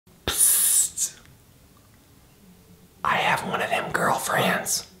I have one of them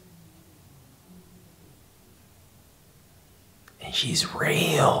girlfriends. And she's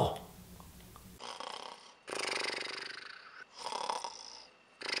real.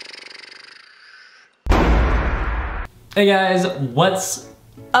 Hey guys, what's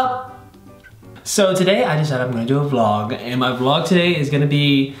up? So today I decided I'm gonna do a vlog, and my vlog today is gonna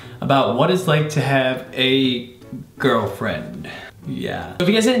be about what it's like to have a girlfriend. Yeah. So if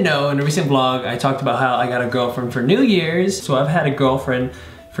you guys didn't know, in a recent vlog, I talked about how I got a girlfriend for New Year's. So I've had a girlfriend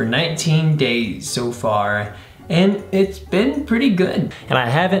for 19 days so far, and it's been pretty good. And I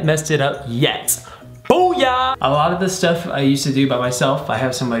haven't messed it up yet. Booyah! A lot of the stuff I used to do by myself, I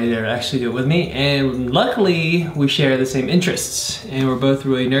have somebody there to actually do it with me, and luckily we share the same interests, and we're both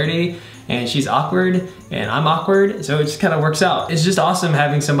really nerdy, and she's awkward, and I'm awkward, so it just kind of works out. It's just awesome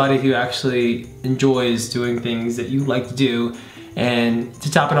having somebody who actually enjoys doing things that you like to do, and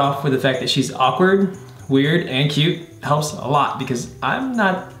to top it off with the fact that she's awkward, weird, and cute helps a lot, because I'm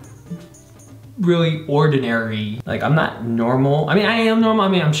not really ordinary. Like, I'm not normal. I mean, I am normal. I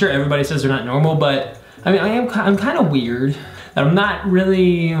mean, I'm sure everybody says they're not normal, but I mean, I'm kind of weird. I'm not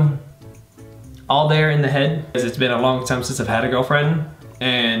really all there in the head, because it's been a long time since I've had a girlfriend,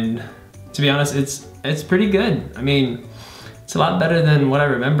 and to be honest, it's pretty good. I mean, it's a lot better than what I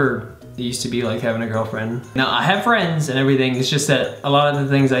remember it used to be like having a girlfriend. Now, I have friends and everything. It's just that a lot of the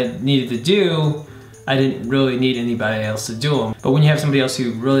things I needed to do, I didn't really need anybody else to do them. But when you have somebody else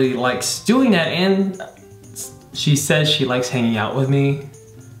who really likes doing that, and she says she likes hanging out with me,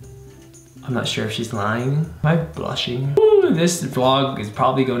 I'm not sure if she's lying. Am I blushing? Ooh, this vlog is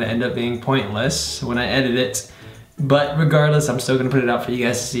probably going to end up being pointless when I edit it. But regardless, I'm still gonna put it out for you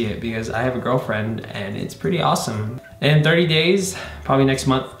guys to see it, because I have a girlfriend and it's pretty awesome. And in 30 days, probably next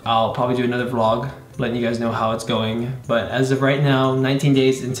month, I'll probably do another vlog letting you guys know how it's going. But as of right now, 19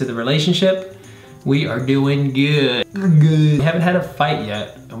 days into the relationship, we are doing good. We haven't had a fight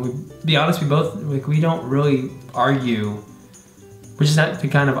yet. And to be honest, we don't really argue. We're just not the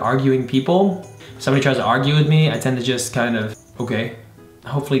kind of arguing people. If somebody tries to argue with me, I tend to just kind of, okay,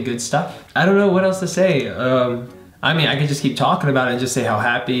 hopefully good stuff. I don't know what else to say. I mean, I could just keep talking about it and just say how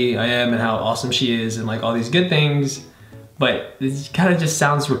happy I am and how awesome she is and like all these good things, but it kind of just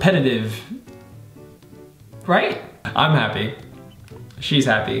sounds repetitive, right? I'm happy, she's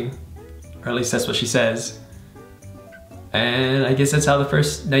happy, or at least that's what she says. And I guess that's how the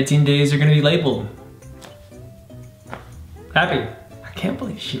first 19 days are gonna be labeled. Happy. I can't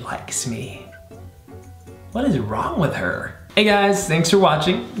believe she likes me. What is wrong with her? Hey guys, thanks for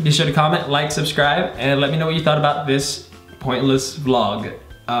watching. Be sure to comment, like, subscribe, and let me know what you thought about this pointless vlog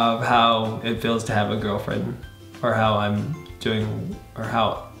of how it feels to have a girlfriend, or how I'm doing, or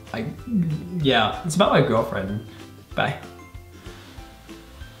how yeah, it's about my girlfriend. Bye.